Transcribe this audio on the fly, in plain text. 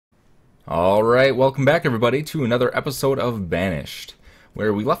Alright, welcome back everybody to another episode of Banished.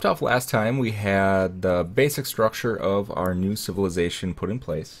 Where we left off last time, we had the basic structure of our new civilization put in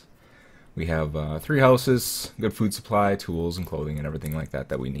place. We have 3 houses, good food supply, tools, and clothing, and everything like that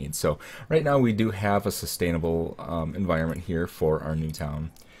that we need. So right now we do have a sustainable environment here for our new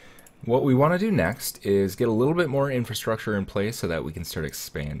town. What we want to do next is get a little bit more infrastructure in place so that we can start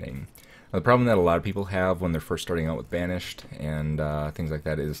expanding. Now, the problem that a lot of people have when they're first starting out with Banished and things like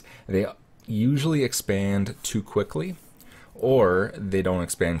that is they usually expand too quickly, or they don't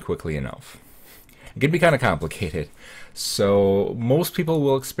expand quickly enough. It can be kind of complicated. So most people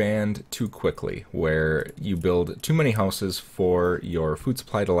will expand too quickly, where you build too many houses for your food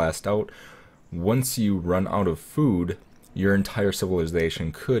supply to last out. Once you run out of food, your entire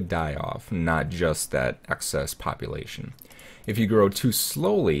civilization could die off, not just that excess population. If you grow too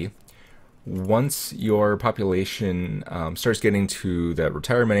slowly, once your population starts getting to that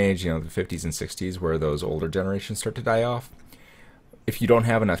retirement age, the 50s and 60s, where those older generations start to die off, if you don't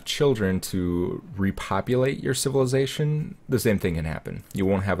have enough children to repopulate your civilization, the same thing can happen. You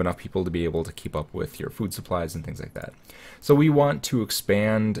won't have enough people to be able to keep up with your food supplies and things like that. So we want to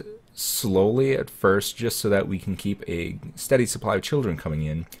expand slowly at first, just so that we can keep a steady supply of children coming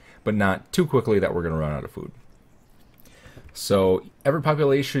in, but not too quickly that we're going to run out of food. So every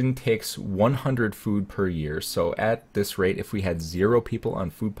population takes 100 food per year. So at this rate, if we had 0 people on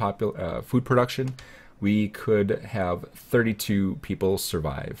food production, we could have 32 people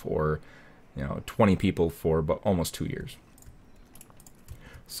survive, or 20 people for almost 2 years.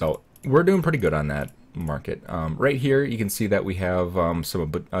 So we're doing pretty good on that market. Right here, you can see that we have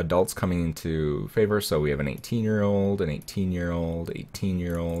some adults coming into favor. So we have an 18-year-old, an 18-year-old,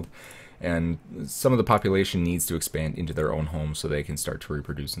 18-year-old. And some of the population needs to expand into their own homes so they can start to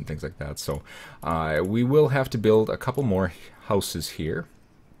reproduce and things like that. So we will have to build a couple more houses here.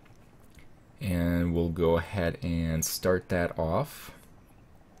 And we'll go ahead and start that off.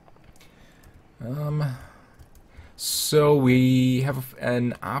 So we have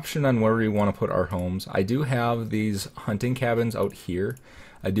an option on where we want to put our homes. I do have these hunting cabins out here.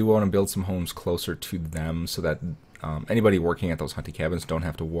 I do want to build some homes closer to them so that anybody working at those hunting cabins don't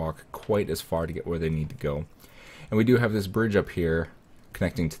have to walk quite as far to get where they need to go. And we do have this bridge up here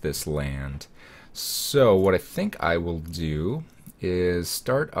connecting to this land. So what I think I will do is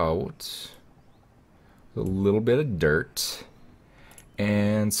start out with a little bit of dirt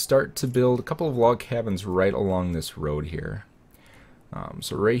and start to build a couple of log cabins right along this road here.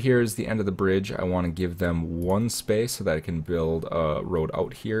 So right here is the end of the bridge. I want to give them one space so that I can build a road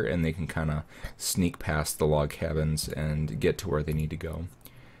out here and they can kind of sneak past the log cabins and get to where they need to go.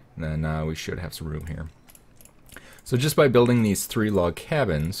 And then we should have some room here. So just by building these 3 log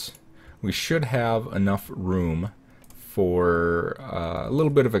cabins, we should have enough room for a little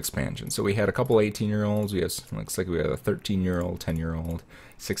bit of expansion. So we had a couple 18-year-olds. Looks like we have a 13-year-old, 10-year-old,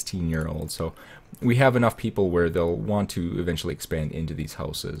 16-year-old. So we have enough people where they'll want to eventually expand into these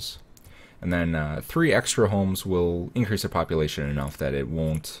houses. And then 3 extra homes will increase the population enough that it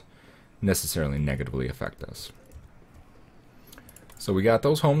won't necessarily negatively affect us. So we got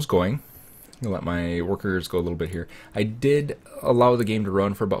those homes going. I'm gonna let my workers go a little bit here. I did allow the game to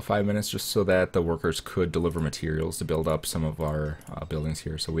run for about 5 minutes just so that the workers could deliver materials to build up some of our buildings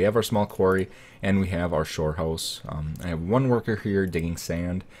here. So we have our small quarry and we have our shore house. I have 1 worker here digging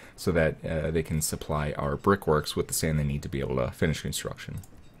sand so that they can supply our brickworks with the sand they need to be able to finish construction.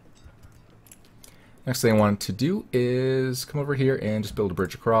 Next thing I want to do is come over here and just build a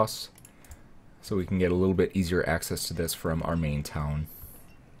bridge across so we can get a little bit easier access to this from our main town.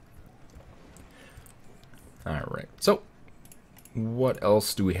 Alright, so what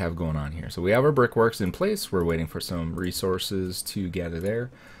else do we have going on here? So we have our brickworks in place. We're waiting for some resources to gather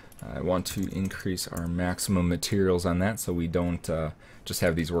there. I want to increase our maximum materials on that so we don't just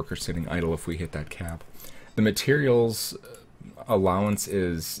have these workers sitting idle if we hit that cap. The materials allowance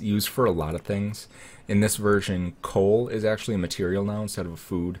is used for a lot of things. In this version, coal is actually a material now instead of a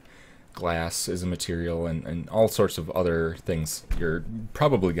food. Glass is a material, and all sorts of other things you're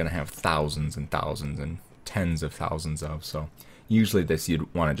probably going to have thousands and thousands and tens of thousands of. So usually this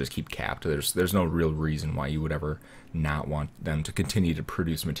you'd want to just keep capped. There's no real reason why you would ever not want them to continue to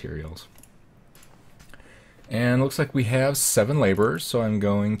produce materials. And looks like we have 7 laborers, so I'm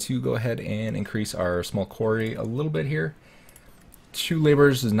going to go ahead and increase our small quarry a little bit here. 2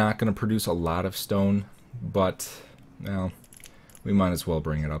 laborers is not going to produce a lot of stone, but well, we might as well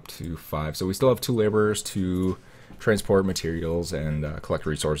bring it up to 5. So we still have 2 laborers to transport materials and collect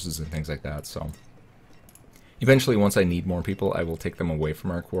resources and things like that. So eventually, once I need more people, I will take them away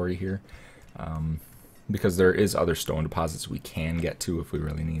from our quarry here. because there is other stone deposits we can get to if we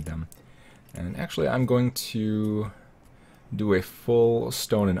really need them. And actually, I'm going to do a full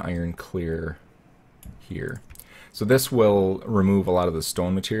stone and iron clear here. So this will remove a lot of the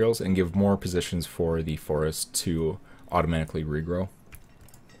stone materials and give more positions for the forest to automatically regrow.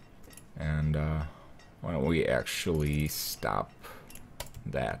 And why don't we actually stop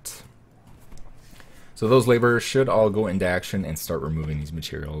that? So those laborers should all go into action and start removing these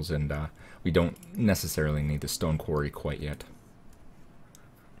materials, and we don't necessarily need the stone quarry quite yet.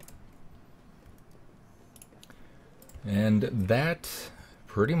 And that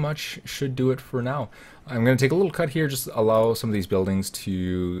pretty much should do it for now. I'm going to take a little cut here, just allow some of these buildings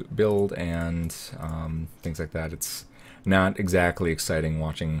to build and things like that. It's not exactly exciting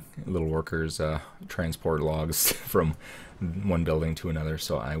watching little workers transport logs from one building to another,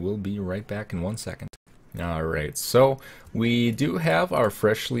 so I will be right back in 1 second. Alright, so we do have our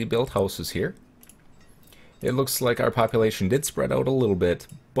freshly built houses here. It looks like our population did spread out a little bit,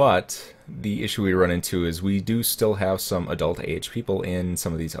 but the issue we run into is we do still have some adult age people in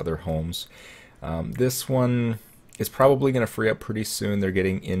some of these other homes. This one is probably going to free up pretty soon. They're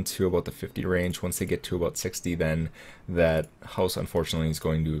getting into about the 50 range. Once they get to about 60, then that house unfortunately is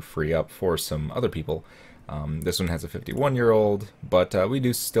going to free up for some other people. This one has a 51-year-old, but we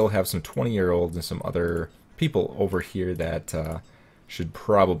do still have some 20-year-olds and some other people over here that should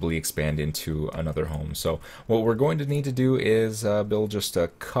probably expand into another home. So what we're going to need to do is build just a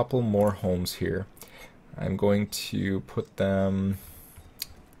couple more homes here. I'm going to put them...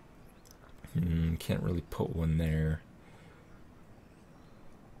 can't really put one there.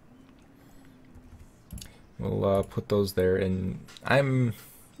 We'll put those there, and I'm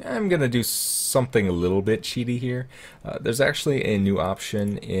gonna do something a little bit cheaty here. There's actually a new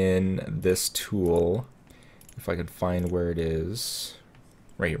option in this tool, if I could find where it is.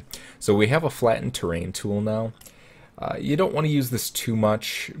 Right here. So we have a flattened terrain tool now. You don't want to use this too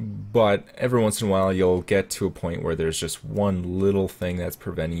much, but every once in a while you'll get to a point where there's just one little thing that's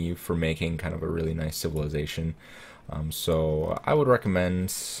preventing you from making kind of a really nice civilization. So I would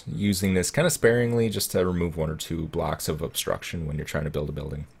recommend using this kind of sparingly, just to remove 1 or 2 blocks of obstruction when you're trying to build a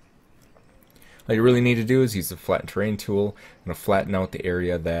building. All you really need to do is use the flatten terrain tool and flatten out the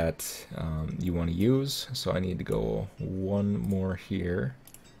area that you want to use. So I need to go one more here.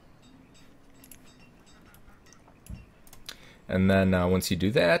 And then once you do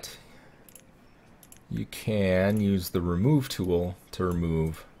that, you can use the remove tool to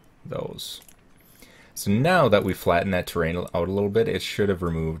remove those. So now that we flattened that terrain out a little bit, it should have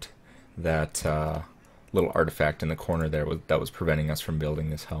removed that little artifact in the corner there that was preventing us from building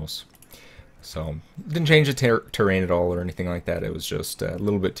this house. So didn't change the terrain at all or anything like that. It was just a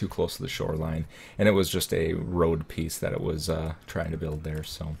little bit too close to the shoreline, and it was just a road piece that it was trying to build there.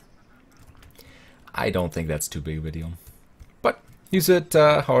 So I don't think that's too big of a deal. But use it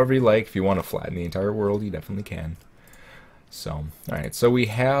however you like. If you want to flatten the entire world, you definitely can. So, alright, so we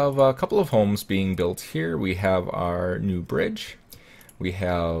have a couple of homes being built here. We have our new bridge. We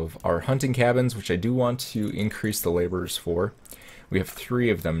have our hunting cabins, which I do want to increase the laborers for. We have 3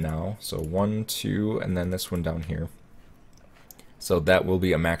 of them now. So 1, 2, and then this one down here. So that will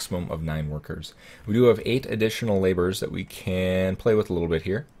be a maximum of 9 workers. We do have 8 additional laborers that we can play with a little bit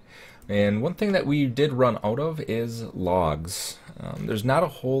here. And one thing that we did run out of is logs. There's not a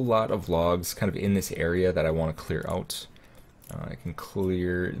whole lot of logs kind of in this area that I want to clear out. I can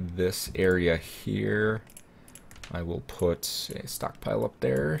clear this area here. I will put a stockpile up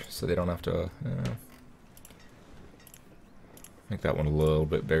there so they don't have to make that one a little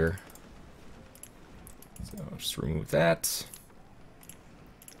bit bigger. So I'll just remove that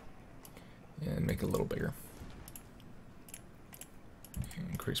and make it a little bigger.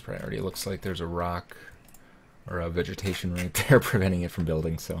 Increase priority. It looks like there's a rock or a vegetation right there preventing it from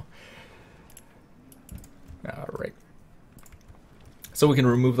building. So, all right. So we can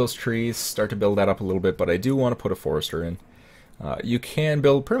remove those trees, start to build that up a little bit, but I do want to put a forester in. You can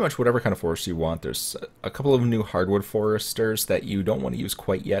build pretty much whatever kind of forest you want. There's a couple of new hardwood foresters that you don't want to use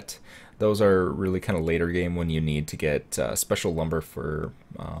quite yet. Those are really kind of later game when you need to get special lumber for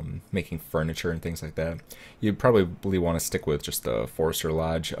making furniture and things like that. You'd probably want to stick with just the forester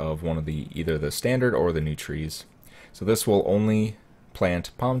lodge of one of either the standard or the new trees. So this will only plant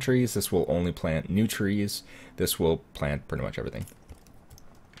palm trees, this will only plant new trees, this will plant pretty much everything.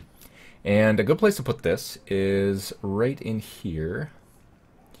 And a good place to put this is right in here.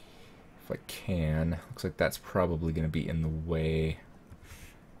 If I can. Looks like that's probably going to be in the way.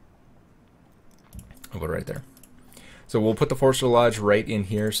 I'll put it right there. So we'll put the forester lodge right in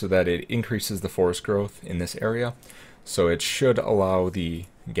here so that it increases the forest growth in this area. So it should allow the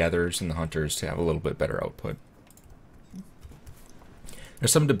gatherers and the hunters to have a little bit better output.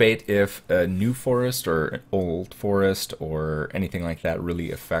 There's some debate if a new forest or an old forest or anything like that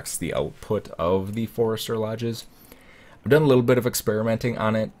really affects the output of the forester lodges. I've done a little bit of experimenting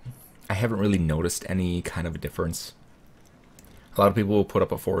on it. I haven't really noticed any kind of a difference. A lot of people will put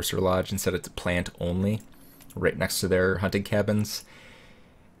up a forester lodge and set it to plant only right next to their hunting cabins.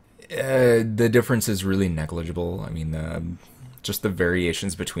 The difference is really negligible. I mean, just the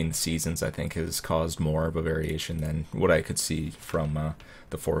variations between the seasons, I think, has caused more of a variation than what I could see from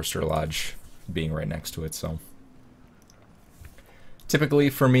the forester lodge being right next to it. So typically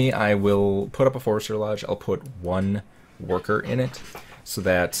for me, I will put up a forester lodge. I'll put one worker in it so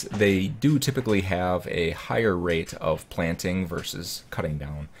that they do typically have a higher rate of planting versus cutting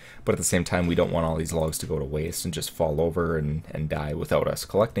down. But at the same time, we don't want all these logs to go to waste and just fall over and die without us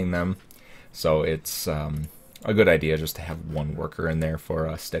collecting them. So it's a good idea just to have one worker in there for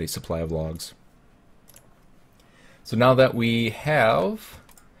a steady supply of logs. So now that we have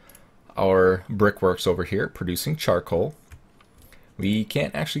our brickworks over here producing charcoal, we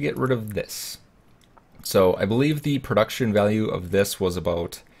can't actually get rid of this. So I believe the production value of this was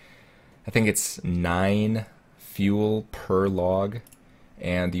about, I think it's 9 fuel per log,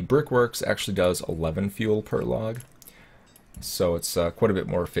 and the brickworks actually does 11 fuel per log. So it's quite a bit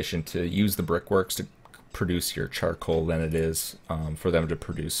more efficient to use the brickworks to produce your charcoal than it is for them to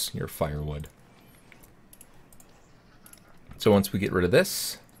produce your firewood. So once we get rid of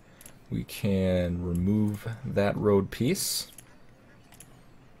this, we can remove that road piece,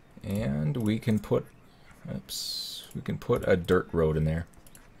 and we can put a dirt road in there.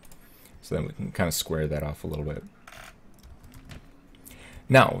 So then we can kind of square that off a little bit.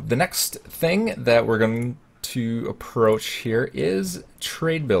 Now, the next thing that we're going to approach here is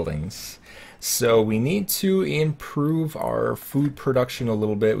trade buildings. So we need to improve our food production a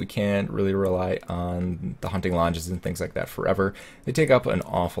little bit. We can't really rely on the hunting lodges and things like that forever. They take up an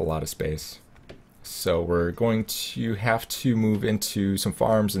awful lot of space. So we're going to have to move into some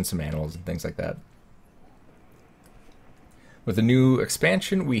farms and some animals and things like that. With the new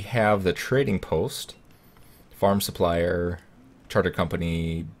expansion, we have the trading post, farm supplier, charter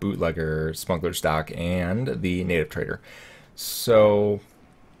company, bootlegger, smuggler's dock, and the native trader. So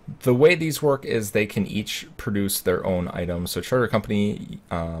the way these work is they can each produce their own items. So charter company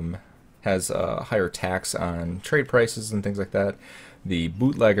has a higher tax on trade prices and things like that. The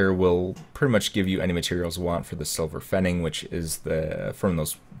bootlegger will pretty much give you any materials you want for the silver fenning, which is from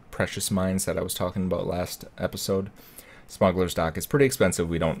those precious mines that I was talking about last episode. Smuggler's dock is pretty expensive.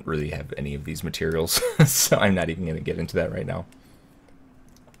 We don't really have any of these materials, so I'm not even going to get into that right now.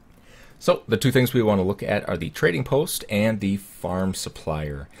 So the two things we want to look at are the trading post and the farm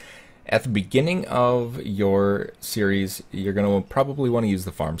supplier. At the beginning of your series, you're going to probably want to use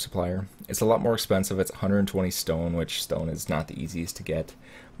the farm supplier. It's a lot more expensive. It's 120 stone, which stone is not the easiest to get,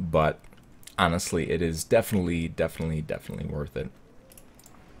 but honestly, it is definitely worth it.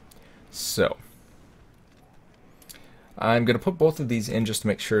 So I'm going to put both of these in just to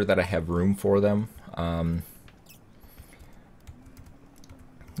make sure that I have room for them.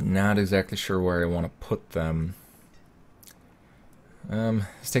 Not exactly sure where I want to put them.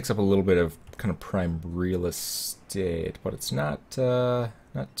 This takes up a little bit of kind of prime real estate, but it's not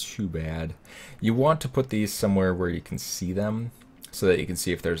too bad. You want to put these somewhere where you can see them, so that you can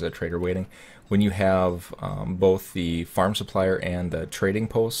see if there's a trader waiting. When you have both the farm supplier and the trading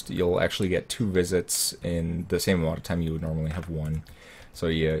post, you'll actually get 2 visits in the same amount of time you would normally have 1. So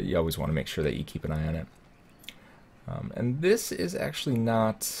you always want to make sure that you keep an eye on it. And this is actually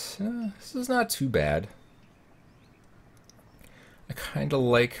not too bad. I kind of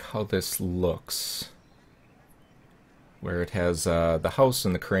like how this looks, where it has the house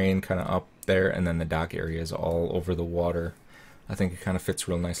and the crane kind of up there, and then the dock area is all over the water. I think it kind of fits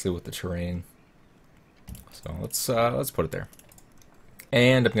real nicely with the terrain. So let's put it there.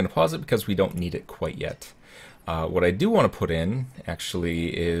 And I'm going to pause it because we don't need it quite yet. What I do want to put in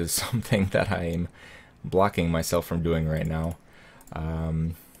actually is something that I'm blocking myself from doing right now.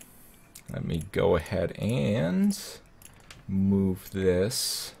 Let me go ahead and move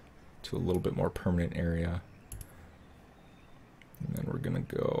this to a little bit more permanent area. And then we're going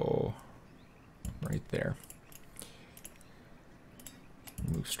to go right there.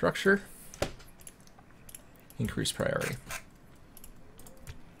 Move structure. Increase priority.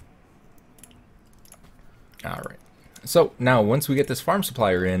 Alright. So now once we get this farm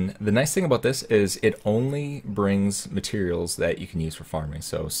supplier in, the nice thing about this is it only brings materials that you can use for farming.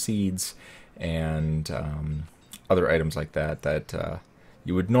 So seeds and other items like that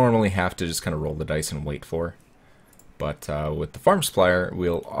you would normally have to just kind of roll the dice and wait for. But with the farm supplier,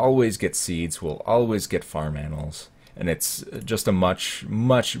 we'll always get seeds, we'll always get farm animals, and it's just a much,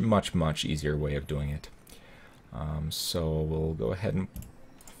 much, much, much easier way of doing it. So we'll go ahead and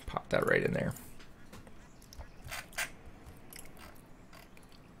pop that right in there.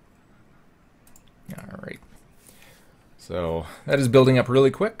 Alright, so that is building up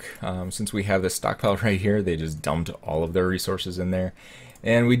really quick. Since we have this stockpile right here, they just dumped all of their resources in there.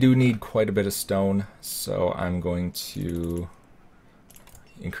 And we do need quite a bit of stone, so I'm going to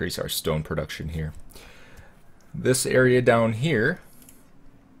increase our stone production here. This area down here,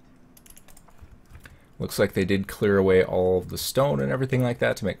 looks like they did clear away all of the stone and everything like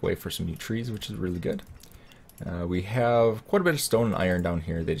that to make way for some new trees, which is really good. We have quite a bit of stone and iron down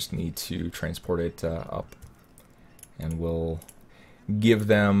here. They just need to transport it up, and we'll give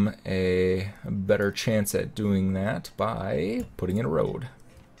them a better chance at doing that by putting in a road.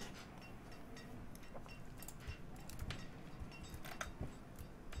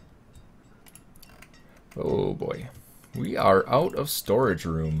 Oh boy, we are out of storage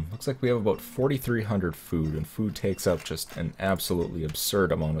room. Looks like we have about 4,300 food, and food takes up just an absolutely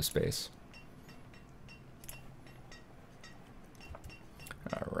absurd amount of space.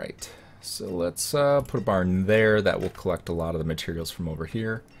 Alright, so let's put a barn there. That will collect a lot of the materials from over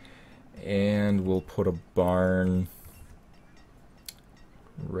here. And we'll put a barn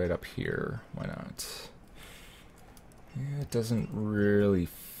right up here. Why not? It doesn't really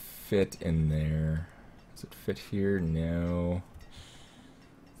fit in there. Does it fit here? No.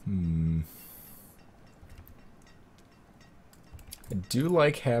 I do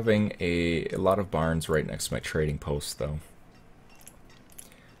like having a lot of barns right next to my trading post, though.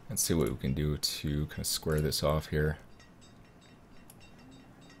 Let's see what we can do to kind of square this off here.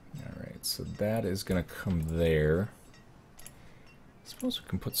 Alright, so that is going to come there. I suppose we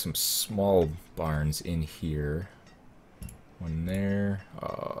can put some small barns in here. One there.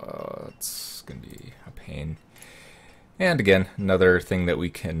 It's going to be a pain. And again, another thing that we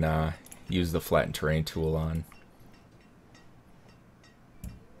can use the flatten terrain tool on.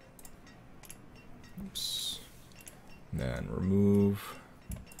 Oops. Then remove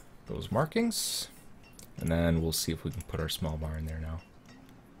those markings, and then we'll see if we can put our small barn there now.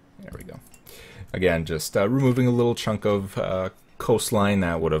 There we go. Again, just removing a little chunk of coastline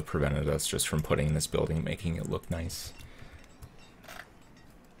that would have prevented us just from putting in this building and making it look nice.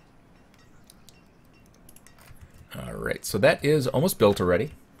 Alright, so that is almost built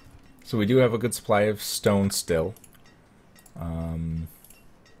already. So we do have a good supply of stone still. I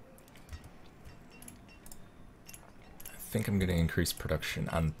think I'm going to increase production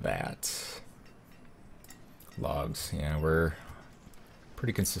on that. Logs, yeah, we're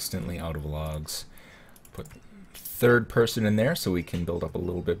pretty consistently out of logs. Put third person in there so we can build up a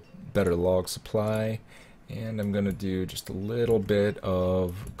little bit better log supply. And I'm going to do just a little bit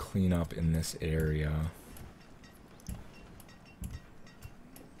of cleanup in this area.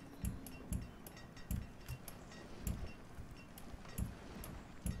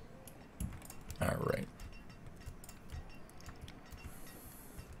 Alright.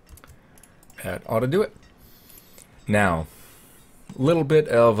 That ought to do it. Now, a little bit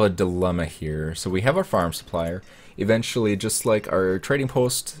of a dilemma here. So we have our farm supplier. Eventually, just like our trading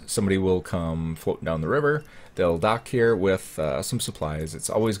post, somebody will come floating down the river. They'll dock here with some supplies. It's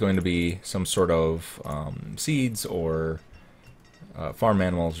always going to be some sort of seeds or farm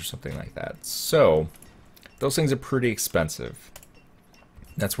animals or something like that. So those things are pretty expensive.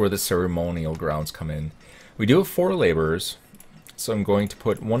 That's where the ceremonial grounds come in. We do have 4 laborers, so I'm going to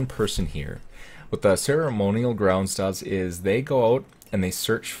put 1 person here. What the ceremonial grounds does is they go out and they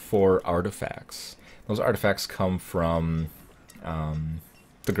search for artifacts. Those artifacts come from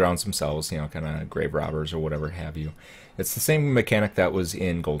the grounds themselves, you know, kind of grave robbers or whatever have you. It's the same mechanic that was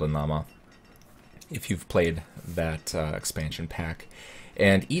in Golden Llama, if you've played that expansion pack.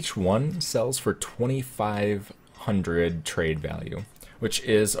 And each one sells for 2,500 trade value, which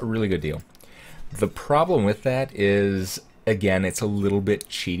is a really good deal. The problem with that is, again, it's a little bit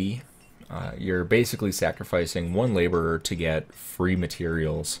cheaty. You're basically sacrificing 1 laborer to get free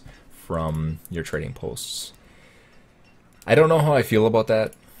materials from your trading posts. I don't know how I feel about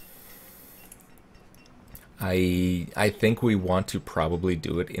that. I think we want to probably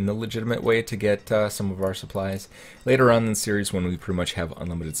do it in the legitimate way to get some of our supplies. Later on in the series, when we pretty much have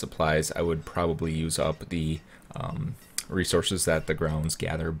unlimited supplies, I would probably use up the resources that the grounds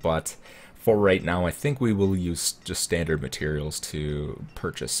gather, but for right now, I think we will use just standard materials to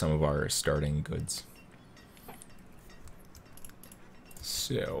purchase some of our starting goods.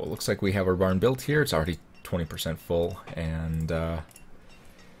 So, it looks like we have our barn built here. It's already 20% full, and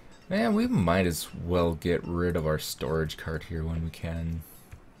man, we might as well get rid of our storage cart here when we can.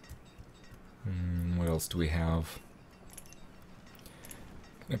 What else do we have?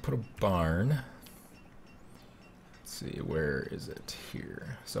 I'm gonna put a barn. Let's see, where is it?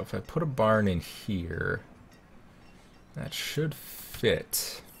 Here. So if I put a barn in here, that should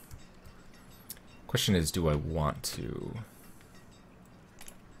fit. Question is, do I want to?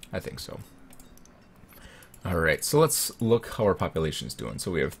 I think so. Alright, so let's look how our population is doing.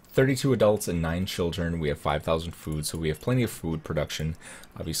 So we have 32 adults and 9 children. We have 5,000 food, so we have plenty of food production.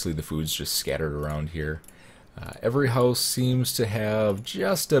 Obviously the food's just scattered around here. Every house seems to have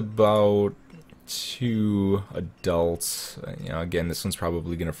just about 2 adults. You know, again, this one's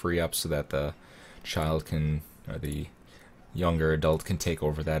probably going to free up so that the child can, or the younger adult can take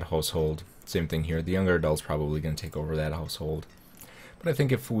over that household. Same thing here. The younger adult's probably going to take over that household. But I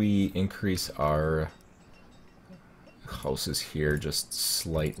think if we increase our houses here just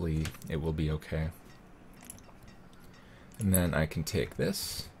slightly, it will be okay. And then I can take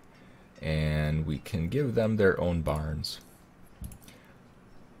this, and we can give them their own barns.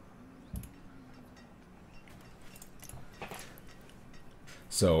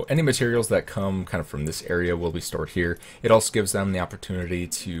 So any materials that come kind of from this area will be stored here. It also gives them the opportunity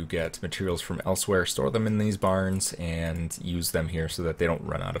to get materials from elsewhere, store them in these barns, and use them here so that they don't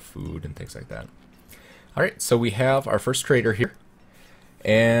run out of food and things like that. Alright, so we have our first trader here.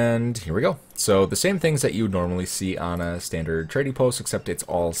 And here we go. So the same things that you would normally see on a standard trading post, except it's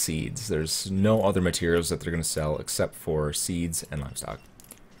all seeds. There's no other materials that they're going to sell except for seeds and livestock.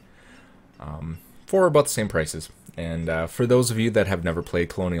 For about the same prices. And for those of you that have never played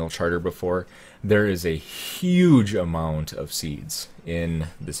Colonial Charter before, there is a huge amount of seeds in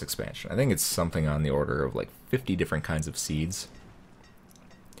this expansion. I think it's something on the order of like 50 different kinds of seeds.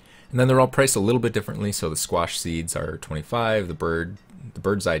 And then they're all priced a little bit differently. So the squash seeds are 25, the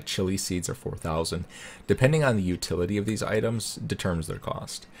bird's eye chili seeds are 4,000. Depending on the utility of these items determines their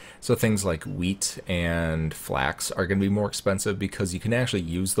cost. So things like wheat and flax are going to be more expensive because you can actually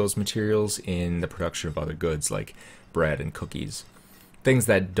use those materials in the production of other goods like bread and cookies. Things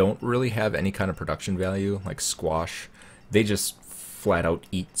that don't really have any kind of production value, like squash, they just flat out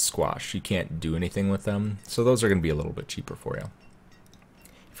eat squash. You can't do anything with them. So those are going to be a little bit cheaper for you.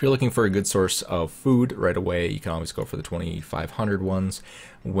 If you're looking for a good source of food right away, you can always go for the 2,500 ones.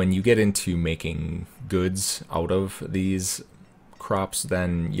 When you get into making goods out of these crops,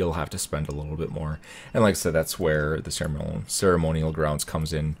 then you'll have to spend a little bit more. And like I said, that's where the ceremonial grounds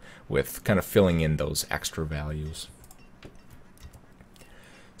comes in with kind of filling in those extra values.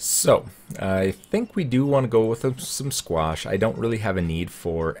 So, I think we do want to go with some squash. I don't really have a need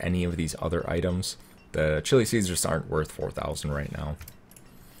for any of these other items. The chili seeds just aren't worth 4,000 right now.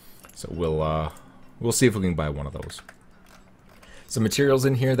 So we'll see if we can buy one of those. Some materials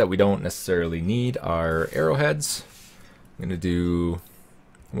in here that we don't necessarily need are arrowheads. I'm going to do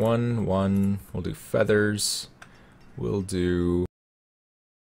one. We'll do feathers. We'll do